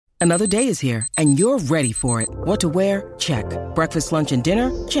Another day is here, and you're ready for it. What to wear? Check. Breakfast, lunch, and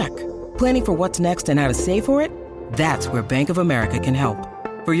dinner? Check. Planning for what's next and how to save for it? That's where Bank of America can help.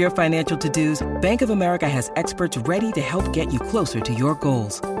 For your financial to-dos, Bank of America has experts ready to help get you closer to your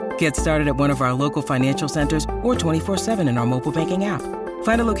goals. Get started at one of our local financial centers or 24/7 in our mobile banking app.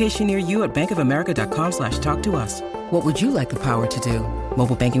 Find a location near you at bankofamerica.com/talktous. What would you like the power to do?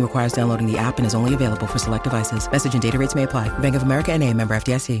 Mobile banking requires downloading the app and is only available for select devices. Message and data rates may apply. Bank of America N.A., member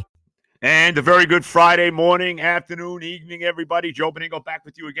FDIC. And a very good Friday morning, afternoon, evening, everybody. Joe Benigno back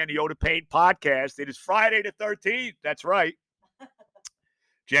with you again, the Oda Payne podcast. It is Friday the 13th. That's right.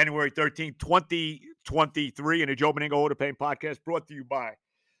 January 13th, 2023. And the Joe Benigno Oda Payne podcast brought to you by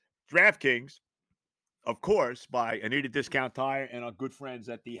DraftKings, of course, by Anita Discount Tire and our good friends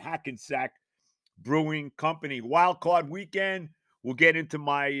at the Hackensack Brewing Company. Wild Card Weekend. We'll get into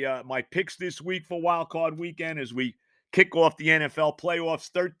my picks this week for Wild Card Weekend as we kick off the NFL playoffs.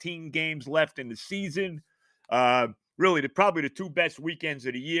 13 games left in the season. Really, probably the two best weekends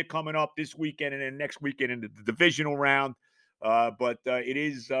of the year coming up this weekend and then next weekend in the divisional round. But it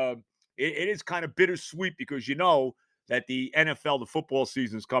is kind of bittersweet because you know that the NFL, the football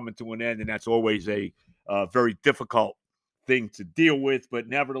season is coming to an end, and that's always a very difficult thing to deal with. But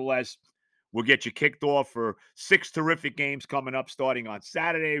nevertheless, we'll get you kicked off for 6 terrific games coming up starting on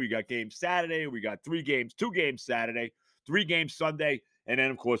Saturday. We got games Saturday. We got 2 games Saturday, 3 games Sunday. And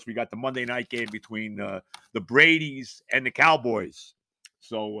then, of course, we got the Monday night game between the Bradys and the Cowboys.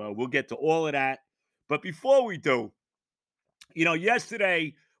 So we'll get to all of that. But before we do,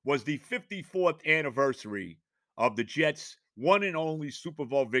 yesterday was the 54th anniversary of the Jets' one and only Super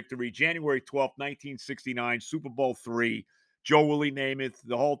Bowl victory, January 12th, 1969, Super Bowl III. Joe Willie Namath,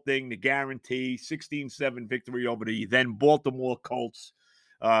 the whole thing, the guarantee, 16-7 victory over the then Baltimore Colts.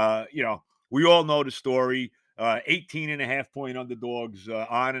 We all know the story. 18.5-point underdogs,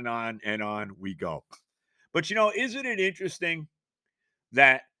 on and on we go. But, isn't it interesting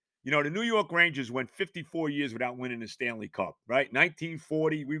that, the New York Rangers went 54 years without winning the Stanley Cup, right?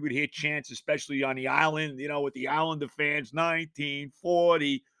 1940, we would hear chants, especially on the island, with the Islander fans,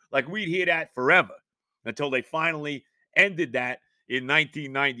 1940. Like, we'd hear that forever until they finally ended that in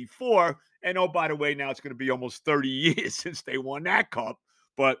 1994. And, oh, by the way, now it's going to be almost 30 years since they won that cup.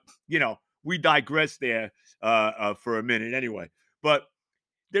 But, we digress there for a minute anyway. But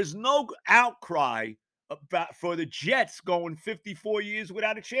there's no outcry for the Jets going 54 years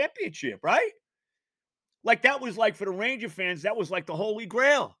without a championship, right? Like, that was like, for the Ranger fans, that was like the Holy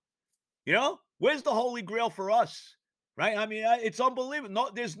Grail. Where's the Holy Grail for us, right? I mean, it's unbelievable. No,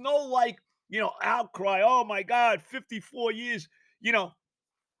 there's no, outcry. Oh, my God, 54 years. You don't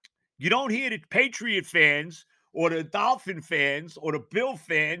hear the Patriot fans or the Dolphin fans or the Bill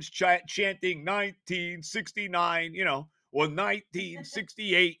fans chanting 1969, or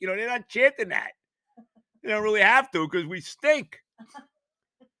 1968. They're not chanting that. They don't really have to because we stink.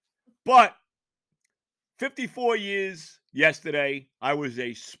 But 54 years yesterday, I was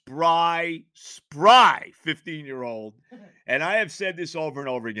a spry 15-year-old. And I have said this over and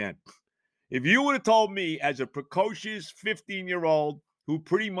over again. If you would have told me as a precocious 15-year-old who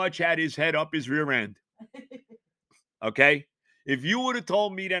pretty much had his head up his rear end, okay? If you would have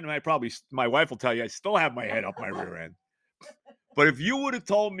told me then, and my wife will tell you, I still have my head up my rear end. But if you would have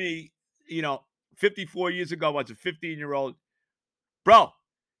told me, 54 years ago, as a 15-year-old, bro,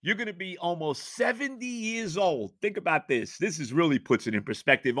 you're going to be almost 70 years old. Think about this. This really puts it in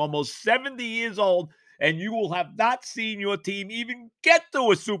perspective. Almost 70 years old, and you will have not seen your team even get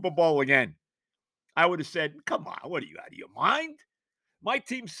to a Super Bowl again. I would have said, come on, what are you, out of your mind? My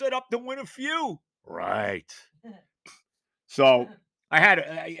team's set up to win a few. Right. So I had to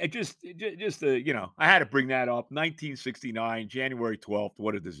bring that up. 1969, January 12th.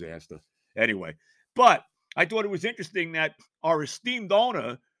 What a disaster. Anyway, but I thought it was interesting that our esteemed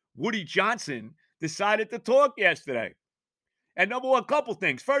owner, Woody Johnson, decided to talk yesterday. And number one, couple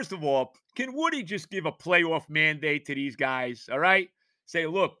things. First of all, can Woody just give a playoff mandate to these guys? All right. Say,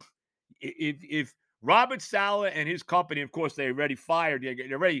 look, if Robert Saleh and his company, of course, they already fired. They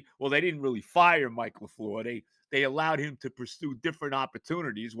didn't really fire Mike LaFleur. They allowed him to pursue different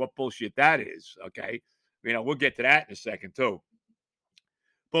opportunities. What bullshit that is, okay? We'll get to that in a second, too.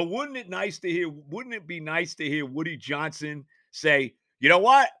 But wouldn't it be nice to hear Woody Johnson say, you know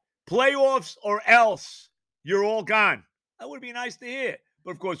what? Playoffs or else, you're all gone. That would be nice to hear.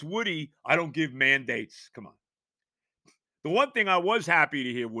 But, of course, Woody, I don't give mandates. Come on. The one thing I was happy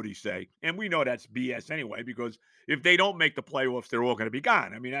to hear Woody say, and we know that's BS anyway, because if they don't make the playoffs, they're all going to be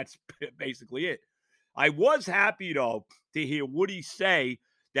gone. I mean, that's basically it. I was happy, though, to hear Woody say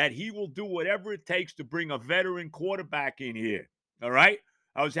that he will do whatever it takes to bring a veteran quarterback in here, all right?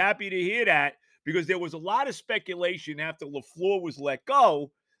 I was happy to hear that because there was a lot of speculation after LaFleur was let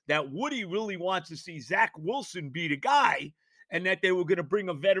go that Woody really wants to see Zach Wilson be the guy and that they were going to bring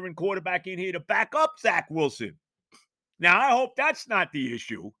a veteran quarterback in here to back up Zach Wilson. Now, I hope that's not the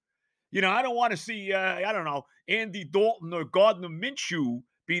issue. I don't want to see, Andy Dalton or Gardner Minshew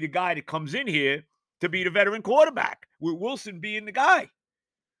be the guy that comes in here to be the veteran quarterback, with Wilson being the guy.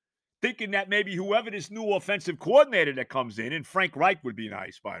 Thinking that maybe whoever this new offensive coordinator that comes in, and Frank Reich would be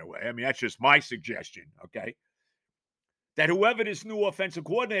nice, by the way. I mean, that's just my suggestion, okay? That whoever this new offensive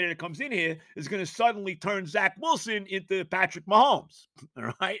coordinator that comes in here is going to suddenly turn Zach Wilson into Patrick Mahomes,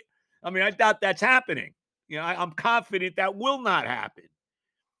 all right? I mean, I doubt that's happening. I'm confident that will not happen.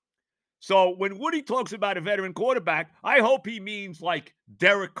 So when Woody talks about a veteran quarterback, I hope he means like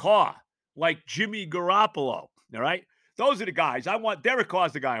Derek Carr, like Jimmy Garoppolo, all right? Those are the guys. Derek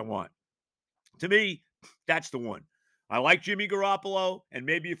Carr's the guy I want. To me, that's the one. I like Jimmy Garoppolo, and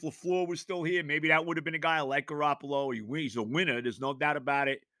maybe if LaFleur was still here, maybe that would have been a guy. I like Garoppolo. He's a winner. There's no doubt about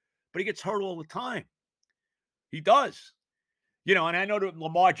it. But he gets hurt all the time. He does. And I know that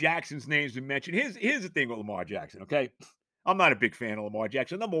Lamar Jackson's name's been mentioned. Here's the thing with Lamar Jackson, okay? I'm not a big fan of Lamar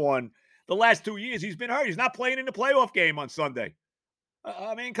Jackson. Number one, the last 2 years, he's been hurt. He's not playing in the playoff game on Sunday.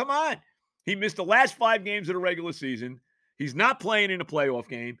 I mean, come on. He missed the last 5 games of the regular season. He's not playing in the playoff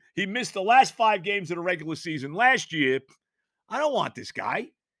game. He missed the last 5 games of the regular season last year. I don't want this guy.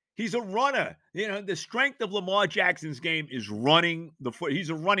 He's a runner. The strength of Lamar Jackson's game is running the foot.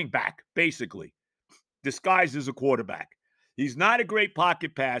 He's a running back, basically, disguised as a quarterback. He's not a great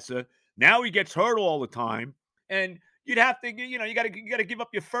pocket passer. Now he gets hurt all the time. And you'd have to, you got to give up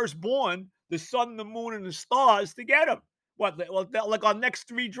your firstborn, the sun, the moon, and the stars to get him. Like our next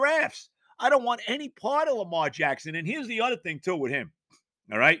 3 drafts. I don't want any part of Lamar Jackson. And here's the other thing, too, with him.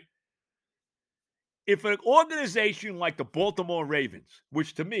 All right? If an organization like the Baltimore Ravens,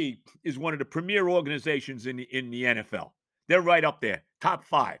 which to me is one of the premier organizations in the NFL, they're right up there, top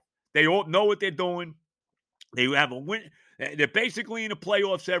 5. They all know what they're doing. They have a win. They're basically in the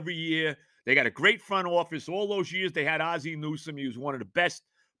playoffs every year. They got a great front office. All those years they had Ozzie Newsome. He was one of the best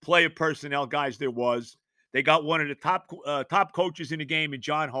player personnel guys there was. They got one of the top coaches in the game in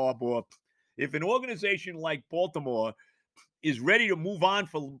John Harbaugh. If an organization like Baltimore is ready to move on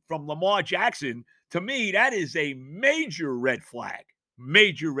from Lamar Jackson, to me, that is a major red flag.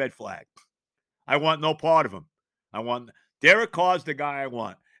 Major red flag. I want no part of him. Derek Carr's the guy I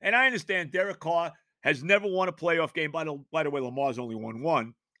want. And I understand Derek Carr has never won a playoff game. By the way, Lamar's only won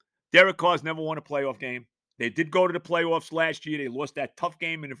one. Derek Carr's never won a playoff game. They did go to the playoffs last year. They lost that tough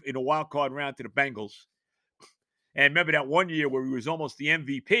game in a wild card round to the Bengals. And remember that one year where he was almost the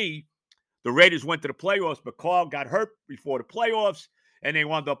MVP, the Raiders went to the playoffs, but Carr got hurt before the playoffs, and they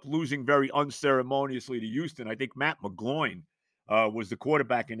wound up losing very unceremoniously to Houston. I think Matt McGloin was the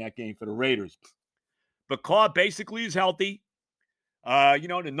quarterback in that game for the Raiders. But Carr basically is healthy.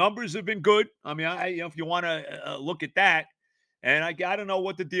 The numbers have been good. I mean, if you want to look at that, and I don't know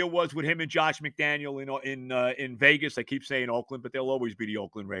what the deal was with him and Josh McDaniel in Vegas. I keep saying Oakland, but they'll always be the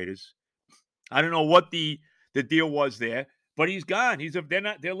Oakland Raiders. I don't know what the deal was there, but he's gone.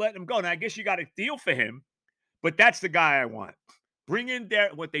 They're letting him go. Now I guess you got a deal for him, but that's the guy I want.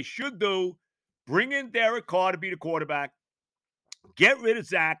 What they should do, bring in Derek Carr to be the quarterback, get rid of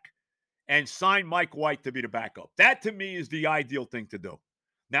Zach, and sign Mike White to be the backup. That, to me, is the ideal thing to do.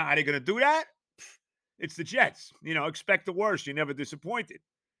 Now, are they going to do that? It's the Jets. Expect the worst. You're never disappointed.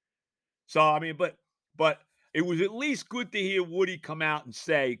 So, I mean, but it was at least good to hear Woody come out and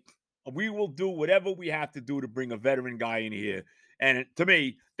say, we will do whatever we have to do to bring a veteran guy in here. And to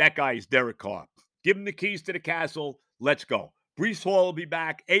me, that guy is Derek Carr. Give him the keys to the castle. Let's go. Breece Hall will be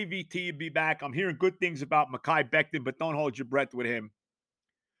back. AVT will be back. I'm hearing good things about Mekhi Becton, but don't hold your breath with him.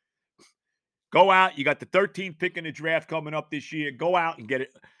 Go out. You got the 13th pick in the draft coming up this year. Go out and get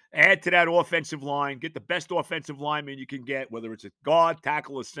it. Add to that offensive line. Get the best offensive lineman you can get, whether it's a guard,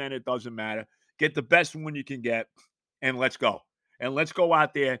 tackle, or center, it doesn't matter. Get the best one you can get, and let's go. And let's go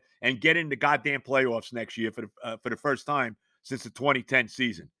out there and get in the goddamn playoffs next year for the first time since the 2010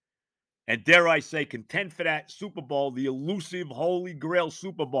 season. And dare I say, contend for that Super Bowl, the elusive Holy Grail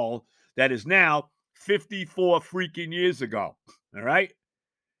Super Bowl that is now 54 freaking years ago. All right?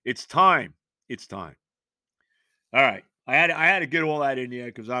 It's time. It's time. All right. I had to get all that in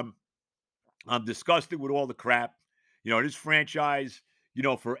there because I'm disgusted with all the crap. This franchise,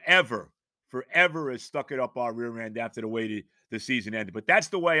 forever has stuck it up our rear end after the way the season ended. But that's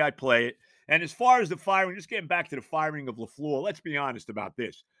the way I play it. And as far as the firing, just getting back to the firing of LaFleur, let's be honest about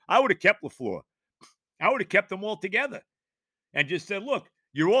this. I would have kept LaFleur. I would have kept them all together and just said, look,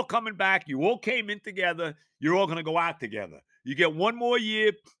 you're all coming back. You all came in together. You're all going to go out together. You get one more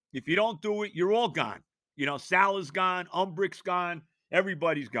year. If you don't do it, you're all gone. Salah's gone. Umbrick's gone.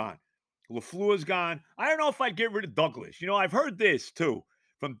 Everybody's gone. LaFleur's gone. I don't know if I'd get rid of Douglas. I've heard this, too,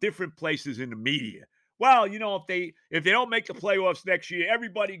 from different places in the media. Well, if they don't make the playoffs next year,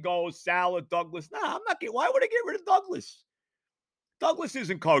 everybody goes Salah, Douglas. No, I'm not getting. Why would I get rid of Douglas? Douglas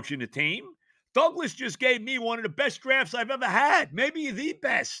isn't coaching the team. Douglas just gave me one of the best drafts I've ever had, maybe the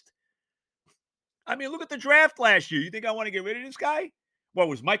best. I mean, look at the draft last year. You think I want to get rid of this guy? What,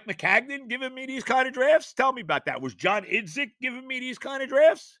 was Mike McCagnon giving me these kind of drafts? Tell me about that. Was John Idzik giving me these kind of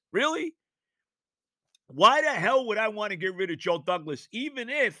drafts? Really? Why the hell would I want to get rid of Joe Douglas, even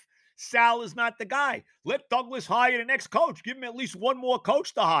if Sal is not the guy? Let Douglas hire the next coach. Give him at least one more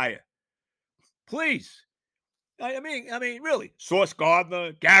coach to hire. Please. I mean, really. Sauce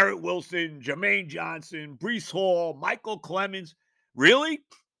Gardner, Garrett Wilson, Jermaine Johnson, Breece Hall, Michael Clemens. Really?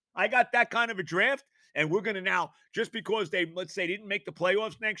 I got that kind of a draft, and we're going to now, just because let's say, didn't make the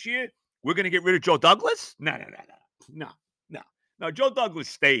playoffs next year, we're going to get rid of Joe Douglas? No. Joe Douglas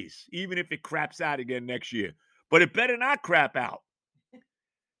stays, even if it craps out again next year. But it better not crap out.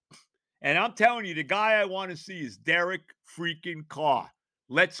 And I'm telling you, the guy I want to see is Derek freaking Carr.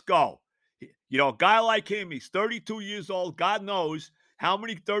 Let's go. A guy like him, he's 32 years old. God knows how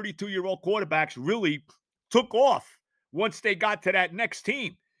many 32-year-old quarterbacks really took off once they got to that next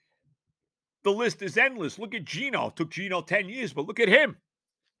team. The list is endless. Look at Geno. It took Geno 10 years, but look at him.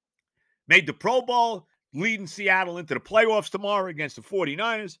 Made the Pro Bowl, leading Seattle into the playoffs tomorrow against the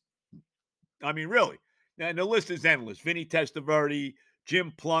 49ers. I mean, really. And the list is endless. Vinny Testaverde,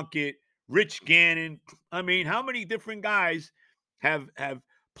 Jim Plunkett, Rich Gannon. I mean, how many different guys have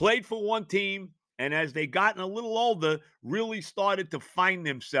played for one team, and as they gotten a little older, really started to find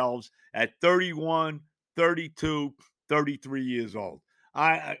themselves at 31, 32, 33 years old.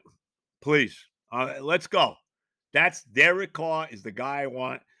 Please, let's go. That's Derek Carr is the guy I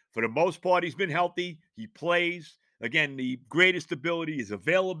want. For the most part, he's been healthy. He plays. Again, the greatest ability is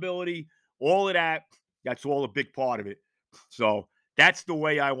availability. All of that, that's all a big part of it. So that's the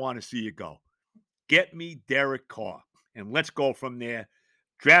way I want to see it go. Get me Derek Carr, and let's go from there.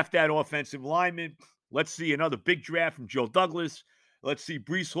 Draft that offensive lineman. Let's see another big draft from Joe Douglas. Let's see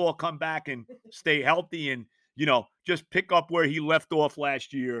Breece Hall come back and stay healthy and, just pick up where he left off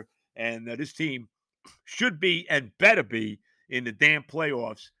last year. And this team should be and better be in the damn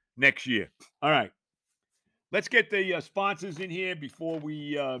playoffs next year. All right. Let's get the sponsors in here before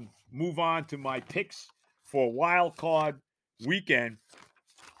we move on to my picks for Wild Card Weekend.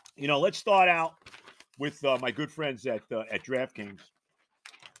 Let's start out with my good friends at DraftKings.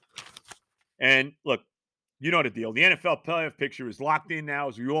 And look, you know the deal. The NFL playoff picture is locked in now,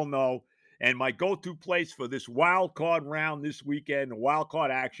 as we all know. And my go-to place for this wild card round this weekend, the wild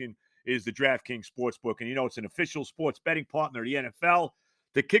card action, is the DraftKings Sportsbook. And it's an official sports betting partner of the NFL.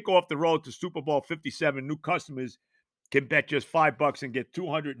 To kick off the road to Super Bowl 57, new customers can bet just $5 and get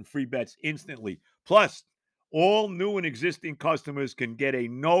 200 in free bets instantly. Plus, all new and existing customers can get a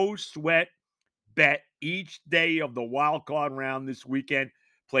no-sweat bet each day of the wild card round this weekend.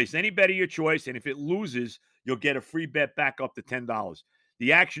 Place any bet of your choice, and if it loses, you'll get a free bet back up to $10.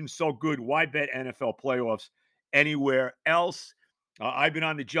 The action's so good, why bet NFL playoffs anywhere else? I've been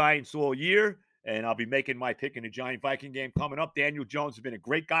on the Giants all year, and I'll be making my pick in the Giant-Viking game coming up. Daniel Jones has been a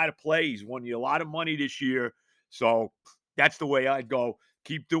great guy to play. He's won you a lot of money this year, so that's the way I'd go.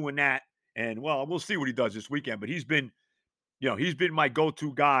 Keep doing that, and, well, we'll see what he does this weekend, but he's been my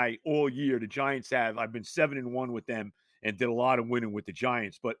go-to guy all year. The Giants have. I've been 7-1 with them and did a lot of winning with the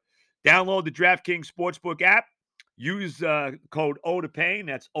Giants. But download the DraftKings Sportsbook app. Use code OTHEPAIN.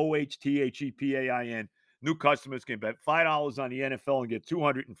 That's OHTHEPAIN. New customers can bet $5 on the NFL and get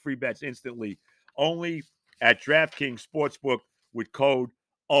 200 in free bets instantly. Only at DraftKings Sportsbook with code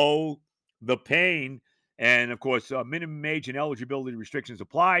OTHEPAIN. And, of course, minimum age and eligibility restrictions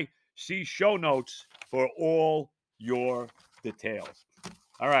apply. See show notes for all your details.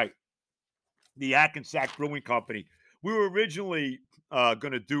 All right. The Hackensack Brewing Company. We were originally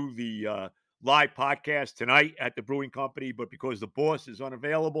going to do the live podcast tonight at the Brewing Company, but because the boss is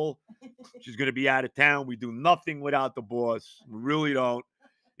unavailable, she's going to be out of town. We do nothing without the boss. We really don't.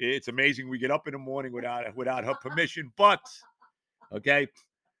 It's amazing we get up in the morning without her permission, but, okay,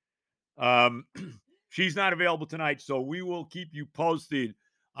 she's not available tonight, so we will keep you posted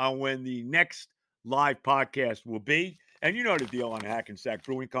on when the next live podcast will be. And you know the deal on Hackensack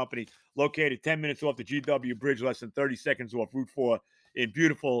Brewing Company, located 10 minutes off the GW Bridge, less than 30 seconds off Route 4 in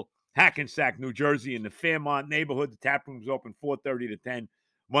beautiful Hackensack, New Jersey, in the Fairmont neighborhood. The tap room is open 4:30 to 10,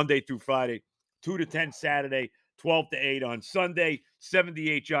 Monday through Friday, 2 to 10 Saturday, 12 to 8 on Sunday,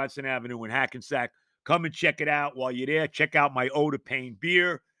 78 Johnson Avenue in Hackensack. Come and check it out. While you're there, check out my Ode to Pain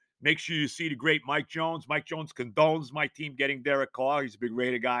beer. Make sure you see the great Mike Jones. Mike Jones condones my team getting Derek Carr. He's a big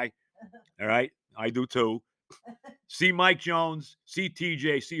Raider guy. All right? I do too. See Mike Jones, see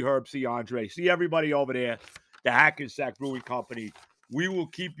TJ, see Herb, see Andre, see everybody over there, the Hackensack Brewing Company. We will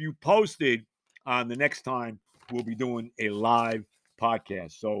keep you posted on the next time we'll be doing a live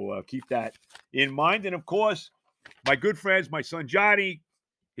podcast. So keep that in mind. And, of course, my good friends, my son Johnny,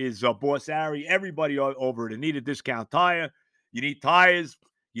 his boss Ari, everybody over at Anita Discount Tire. You need tires,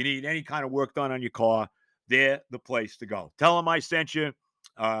 you need any kind of work done on your car, they're the place to go. Tell them I sent you.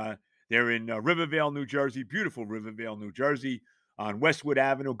 They're in Rivervale, New Jersey, beautiful Rivervale, New Jersey, on Westwood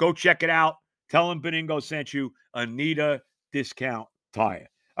Avenue. Go check it out. Tell them Beningo sent you. Anita Discount Tire.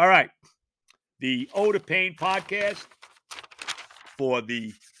 All right. The Ode to Pain podcast for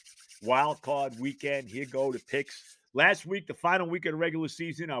the wild card weekend. Here go the picks. Last week, the final week of the regular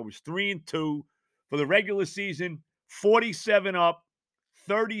season, I was 3-2. For the regular season, 47 up,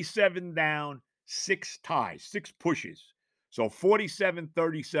 37 down, 6 ties, 6 pushes. So 47,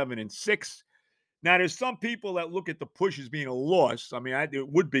 37, and 6. Now, there's some people that look at the push as being a loss. I mean, it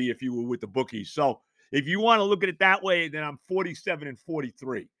would be if you were with the bookies. So if you want to look at it that way, then I'm 47 and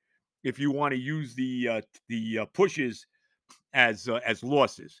 43. If you want to use the pushes as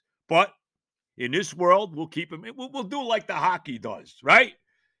losses. But in this world, we'll keep them. We'll do like the hockey does, right?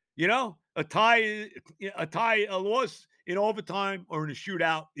 You know, a loss in overtime or in a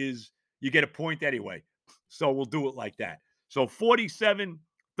shootout is you get a point anyway. So we'll do it like that. So 47,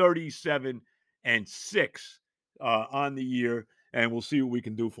 37, and 6 on the year, and we'll see what we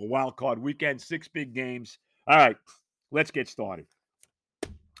can do for wild card weekend. 6 big games. All right, let's get started.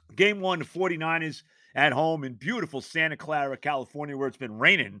 Game 1, the 49ers at home in beautiful Santa Clara, California, where it's been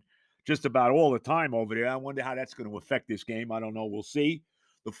raining just about all the time over there. I wonder how that's going to affect this game. I don't know. We'll see.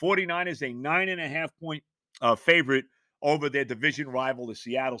 The 49ers, a 9.5-point favorite over their division rival, the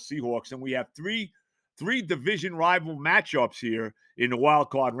Seattle Seahawks, and we have three division rival matchups here in the wild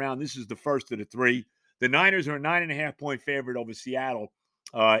card round. This is the first of the 3. The Niners are a 9.5-point favorite over Seattle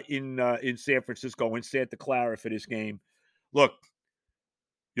in San Francisco, in Santa Clara for this game. Look,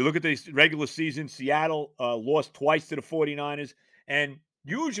 you look at the regular season, Seattle lost twice to the 49ers, and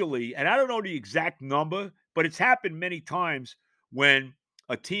usually, and I don't know the exact number, but it's happened many times when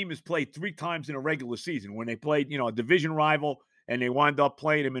a team has played 3 times in a regular season, when they played, a division rival, and they wind up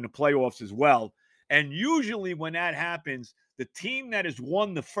playing them in the playoffs as well. And usually when that happens, the team that has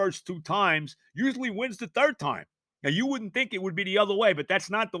won the first 2 times usually wins the 3rd time. Now, you wouldn't think it would be the other way, but that's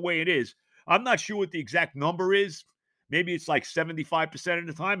not the way it is. I'm not sure what the exact number is. Maybe it's like 75% of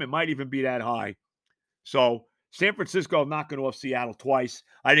the time. It might even be that high. So San Francisco knocking off Seattle twice.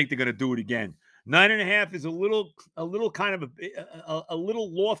 I think they're going to do it again. 9.5 is a little kind of a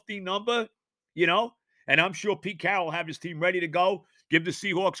little lofty number, and I'm sure Pete Carroll will have his team ready to go. Give the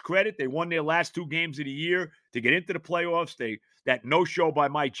Seahawks credit. They won their last 2 games of the year to get into the playoffs. That no-show by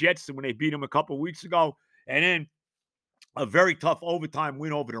my Jets when they beat them a couple weeks ago. And then a very tough overtime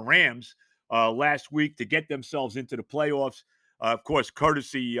win over the Rams last week to get themselves into the playoffs. Of course,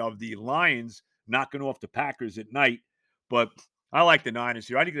 courtesy of the Lions knocking off the Packers at night. But I like the Niners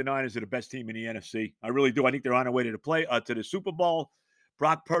here. I think the Niners are the best team in the NFC. I really do. I think they're on their way to the Super Bowl.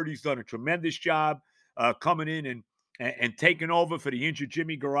 Brock Purdy's done a tremendous job coming in and taking over for the injured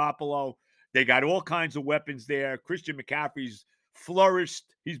Jimmy Garoppolo. They got all kinds of weapons there. Christian McCaffrey's flourished.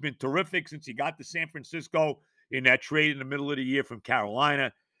 He's been terrific since he got to San Francisco in that trade in the middle of the year from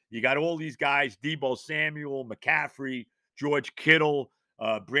Carolina. You got all these guys, Deebo Samuel, McCaffrey, George Kittle,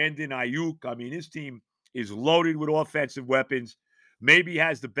 Brandon Ayuk. I mean, his team is loaded with offensive weapons. Maybe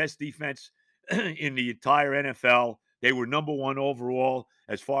has the best defense in the entire NFL. They were number 1 overall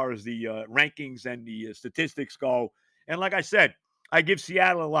as far as the rankings and the statistics go. And like I said, I give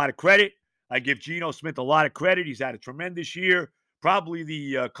Seattle a lot of credit. I give Geno Smith a lot of credit. He's had a tremendous year. Probably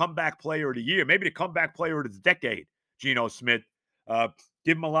the comeback player of the year. Maybe the comeback player of the decade, Geno Smith.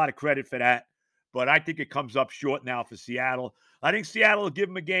 Give him a lot of credit for that. But I think it comes up short now for Seattle. I think Seattle will give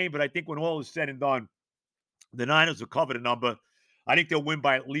him a game, but I think when all is said and done, the Niners will cover the number. I think they'll win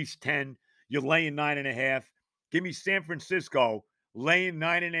by at least 10. You're laying 9.5. Give me San Francisco laying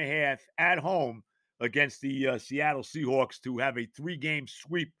 9.5 at home against the Seattle Seahawks to have a 3-game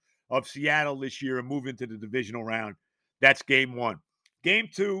sweep of Seattle this year and move into the divisional round. That's game 1. Game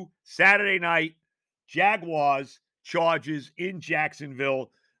 2, Saturday night, Jaguars, Chargers in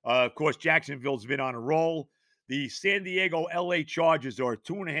Jacksonville. Of course, Jacksonville's been on a roll. The San Diego LA Chargers are a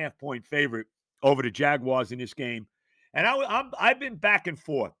 2.5-point favorite over the Jaguars in this game. And I've been back and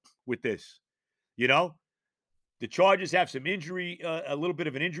forth with this. The Chargers have some injury, a little bit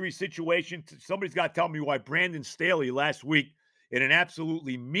of an injury situation. Somebody's got to tell me why Brandon Staley last week in an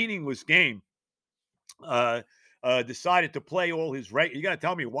absolutely meaningless game decided to play all his you got to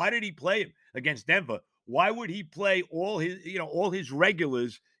tell me, why did he play against Denver? Why would he play all his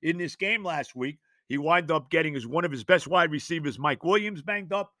regulars in this game last week? He wound up getting one of his best wide receivers, Mike Williams,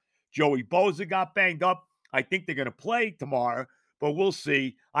 banged up. Joey Bosa got banged up. I think they're going to play tomorrow, but we'll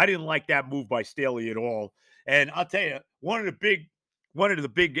see. I didn't like that move by Staley at all. And I'll tell you, one of the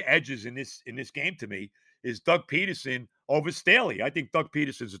big edges in this game to me is Doug Peterson over Staley. I think Doug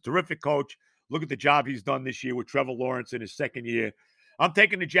Peterson's a terrific coach. Look at the job he's done this year with Trevor Lawrence in his second year. I'm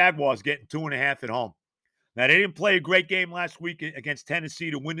taking the Jaguars getting 2.5 at home. Now, they didn't play a great game last week against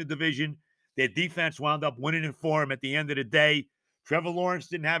Tennessee to win the division. Their defense wound up winning it for him at the end of the day. Trevor Lawrence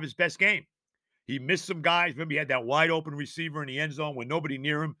didn't have his best game. He missed some guys. Remember, he had that wide open receiver in the end zone with nobody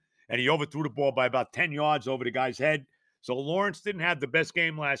near him, and he overthrew the ball by about 10 yards over the guy's head. So Lawrence didn't have the best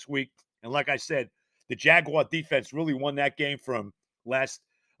game last week. And like I said, the Jaguar defense really won that game from last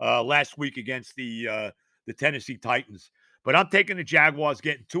week against the Tennessee Titans. But I'm taking the Jaguars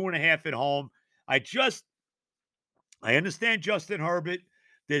getting 2.5 at home. I understand Justin Herbert.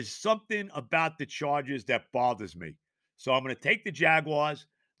 There's something about the Chargers that bothers me. So I'm going to take the Jaguars.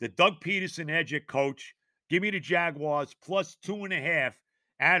 The Doug Peterson edge at coach. Give me the Jaguars plus 2.5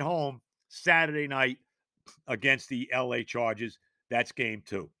 at home Saturday night against the LA Chargers. That's game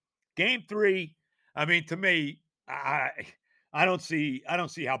 2. Game 3, I mean, to me, I don't see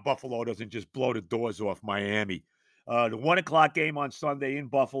how Buffalo doesn't just blow the doors off Miami. The 1:00 game on Sunday in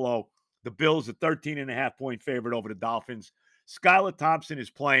Buffalo. The Bills a 13.5-point favorite over the Dolphins. Skylar Thompson is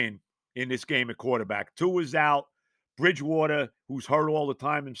playing in this game at quarterback. Tua is out. Bridgewater, who's hurt all the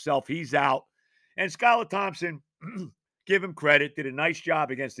time himself, he's out. And Skylar Thompson, give him credit, did a nice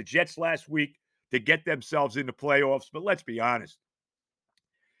job against the Jets last week to get themselves in the playoffs. But let's be honest.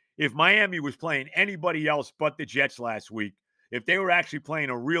 If Miami was playing anybody else but the Jets last week, if they were actually playing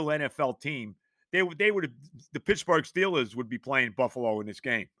a real NFL team, they would the Pittsburgh Steelers would be playing Buffalo in this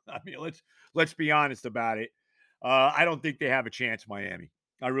game. I mean, let's be honest about it. I don't think they have a chance, Miami.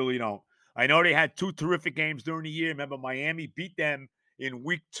 I really don't. I know they had 2 terrific games during the year. Remember, Miami beat them in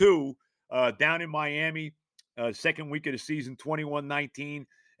week 2 down in Miami, second week of the season, 21-19.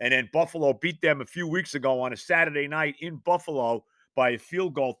 And then Buffalo beat them a few weeks ago on a Saturday night in Buffalo by a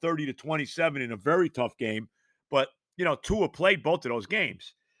field goal, 30-27 in a very tough game. But, Tua played both of those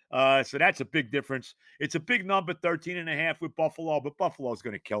games. So that's a big difference. It's a big number, 13.5 with Buffalo, but Buffalo's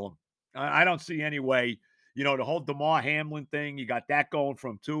going to kill them. I don't see any way. The whole DeMar Hamlin thing, you got that going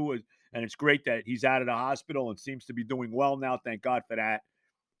from Tua. And it's great that he's out of the hospital and seems to be doing well now. Thank God for that.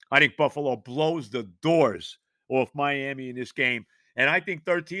 I think Buffalo blows the doors off Miami in this game. And I think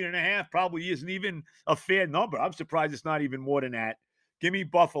 13.5 probably isn't even a fair number. I'm surprised it's not even more than that. Give me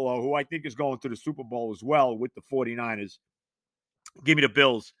Buffalo, who I think is going to the Super Bowl as well with the 49ers. Give me the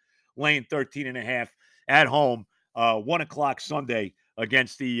Bills laying 13.5 at home, 1:00 Sunday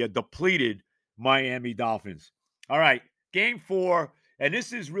against the depleted Miami Dolphins. All right, game 4. And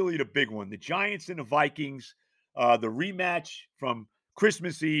this is really the big one. The Giants and the Vikings, the rematch from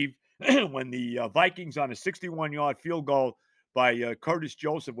Christmas Eve when the Vikings on a 61-yard field goal by Curtis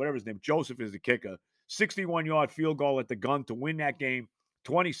Joseph, whatever his name, Joseph is the kicker, 61-yard field goal at the gun to win that game,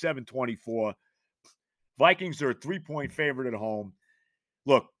 27-24. Vikings are a 3-point favorite at home.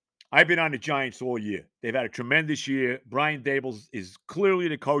 Look, I've been on the Giants all year. They've had a tremendous year. Brian Daboll is clearly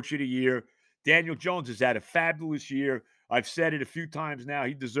the coach of the year. Daniel Jones has had a fabulous year. I've said it a few times now.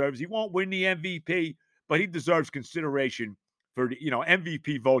 He won't win the MVP, but he deserves consideration for the,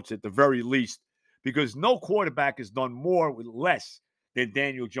 MVP votes at the very least, because no quarterback has done more with less than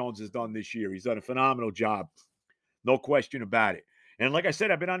Daniel Jones has done this year. He's done a phenomenal job. No question about it. And like I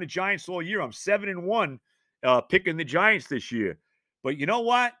said, I've been on the Giants all year. I'm 7-1 picking the Giants this year. But you know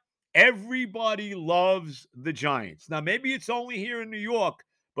what? Everybody loves the Giants. Now, maybe it's only here in New York,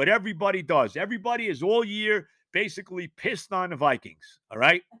 but everybody does. Everybody is all year basically pissed on the Vikings, all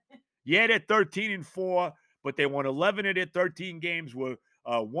right? Yeah, they're 13-4, but they won 11 of their 13 games were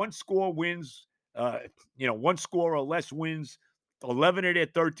one-score wins, one score or less wins, 11 of their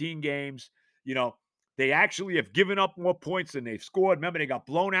 13 games. They actually have given up more points than they've scored. Remember, they got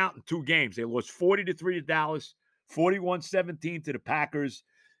blown out in 2 games. They lost 40-3 to Dallas, 41-17 to the Packers.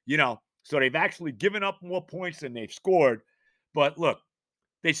 So they've actually given up more points than they've scored. But look,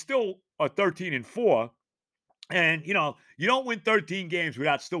 they still are 13-4. And, you don't win 13 games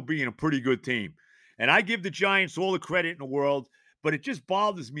without still being a pretty good team. And I give the Giants all the credit in the world, but it just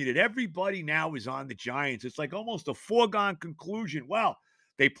bothers me that everybody now is on the Giants. It's like almost a foregone conclusion. Well,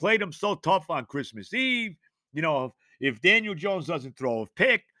 they played them so tough on Christmas Eve. If Daniel Jones doesn't throw a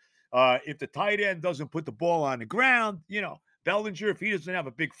pick, if the tight end doesn't put the ball on the ground, Bellinger, if he doesn't have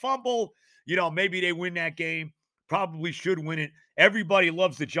a big fumble, maybe they win that game. Probably should win it. Everybody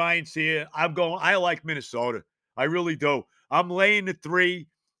loves the Giants here. I like Minnesota. I really do. I'm laying the 3,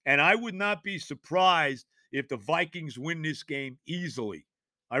 and I would not be surprised if the Vikings win this game easily.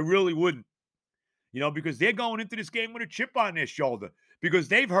 I really wouldn't. Because they're going into this game with a chip on their shoulder because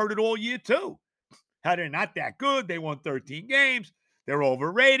they've heard it all year too. How they're not that good. They won 13 games. They're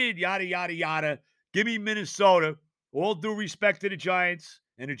overrated, yada, yada, yada. Give me Minnesota. All due respect to the Giants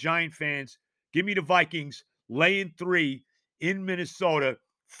and the Giant fans. Give me the Vikings laying 3 in Minnesota,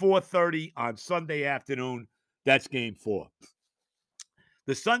 4:30 on Sunday afternoon. That's game 4.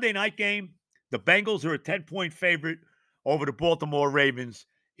 The Sunday night game, the Bengals are a 10-point favorite over the Baltimore Ravens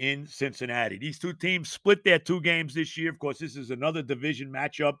in Cincinnati. These two teams split their 2 games this year. Of course, this is another division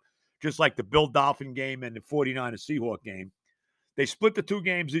matchup, just like the Bill Dolphin game and the 49ers Seahawks game. They split the 2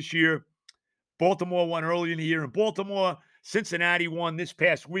 games this year. Baltimore won early in the year in Baltimore. Cincinnati won this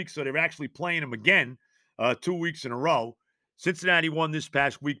past week, so they're actually playing them again 2 weeks in a row. Cincinnati won this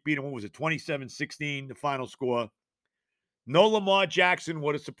past week, beating, 27-16, the final score. No Lamar Jackson,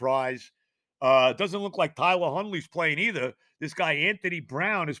 what a surprise. Doesn't look like Tyler Huntley's playing either. This guy, Anthony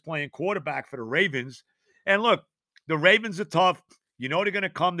Brown, is playing quarterback for the Ravens. And look, the Ravens are tough. They're going to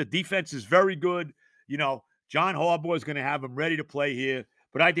come. The defense is very good. John Harbaugh is going to have them ready to play here.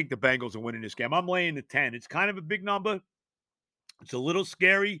 But I think the Bengals are winning this game. I'm laying the 10. It's kind of a big number. It's a little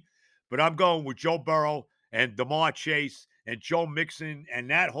scary, but I'm going with Joe Burrow and Damar Chase and Joe Mixon and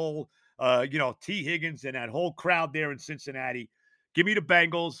that whole, T. Higgins and that whole crowd there in Cincinnati. Give me the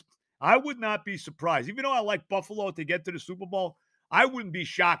Bengals. I would not be surprised. Even though I like Buffalo to get to the Super Bowl, I wouldn't be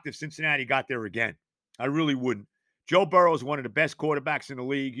shocked if Cincinnati got there again. I really wouldn't. Joe Burrow is one of the best quarterbacks in the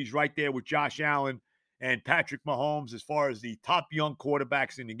league. He's right there with Josh Allen and Patrick Mahomes as far as the top young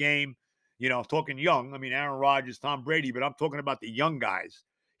quarterbacks in the game. Talking young, Aaron Rodgers, Tom Brady, but I'm talking about the young guys.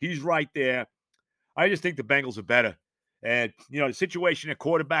 He's right there. I just think the Bengals are better. And, the situation at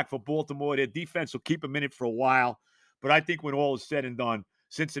quarterback for Baltimore, their defense will keep them in it for a while. But I think when all is said and done,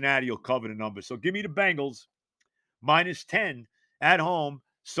 Cincinnati will cover the number. So give me the Bengals minus 10 at home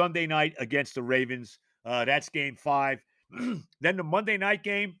Sunday night against the Ravens. That's game 5. Then the Monday night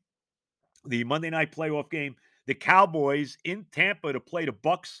game, the Monday night playoff game, the Cowboys in Tampa to play the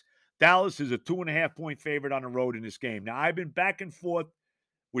Bucs. Dallas is a 2.5-point favorite on the road in this game. Now, I've been back and forth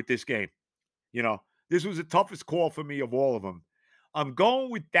with this game. This was the toughest call for me of all of them. I'm going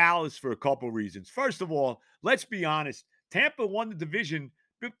with Dallas for a couple reasons. First of all, let's be honest. Tampa won the division,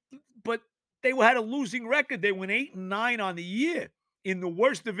 but they had a losing record. They went 8-9 on the year in the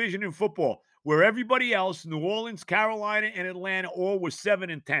worst division in football, where everybody else, New Orleans, Carolina, and Atlanta, all were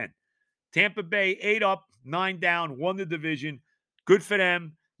 7-10. Tampa Bay 8 up, 9 down, won the division. Good for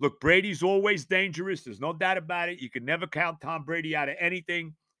them. Look, Brady's always dangerous. There's no doubt about it. You can never count Tom Brady out of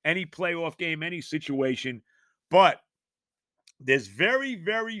anything, any playoff game, any situation. But there's very,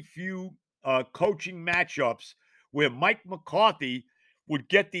 very few coaching matchups where Mike McCarthy would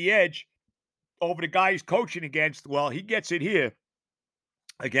get the edge over the guy he's coaching against. Well, he gets it here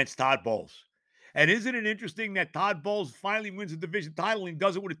against Todd Bowles. And isn't it interesting that Todd Bowles finally wins the division title and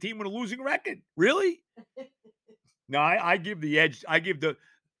does it with a team with a losing record? Really? No, I give the edge.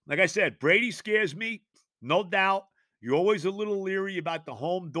 Like I said, Brady scares me, no doubt. You're always a little leery about the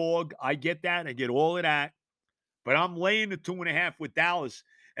home dog. I get that. I get all of that. But I'm laying the 2.5 with Dallas.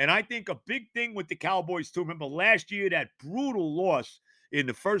 And I think a big thing with the Cowboys, too, remember last year, that brutal loss in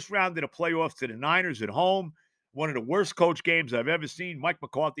the first round of the playoffs to the Niners at home, one of the worst coach games I've ever seen. Mike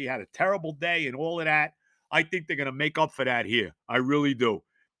McCarthy had a terrible day and all of that. I think they're going to make up for that here. I really do.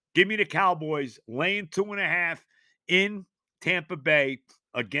 Give me the Cowboys laying 2.5 in Tampa Bay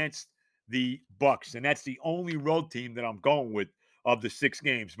against the Bucs. And that's the only road team that I'm going with of the 6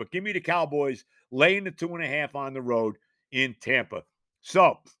 games. But give me the Cowboys laying the 2.5 on the road in Tampa.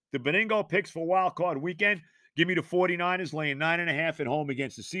 So the Beningo picks for Wild Card Weekend. Give me the 49ers laying 9.5 at home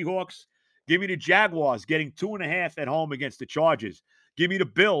against the Seahawks. Give me the Jaguars getting 2.5 at home against the Chargers. Give me the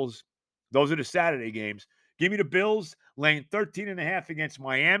Bills. Those are the Saturday games. Give me the Bills laying 13.5 against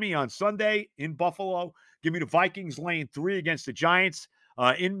Miami on Sunday in Buffalo. Give me the Vikings laying 3 against the Giants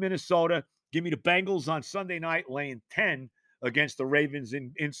in Minnesota. Give me the Bengals on Sunday night laying 10 against the Ravens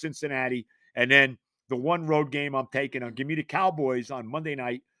in Cincinnati. And then the one road game I'm taking on. Give me the Cowboys on Monday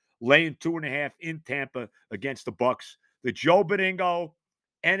night laying 2.5 in Tampa against the Bucs. The Joe Beningo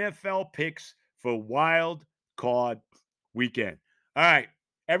NFL picks for Wild Card Weekend. All right.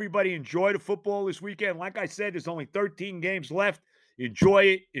 Everybody enjoy the football this weekend. Like I said, there's only 13 games left. Enjoy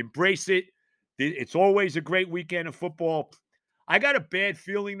it. Embrace it. It's always a great weekend of football. I got a bad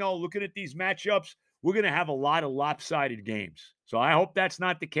feeling, though, looking at these matchups, we're going to have a lot of lopsided games. So I hope that's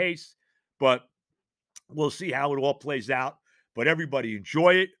not the case, but we'll see how it all plays out. But everybody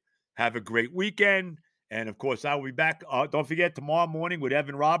enjoy it. Have a great weekend. And, of course, I will be back. Don't forget, tomorrow morning with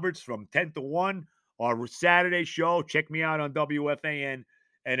Evan Roberts from 10 to 1, our Saturday show. Check me out on WFAN.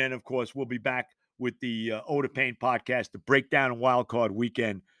 And then, of course, we'll be back with the Oda Payne podcast, the breakdown and wild card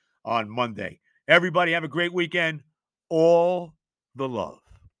weekend on Monday. Everybody have a great weekend. All the love.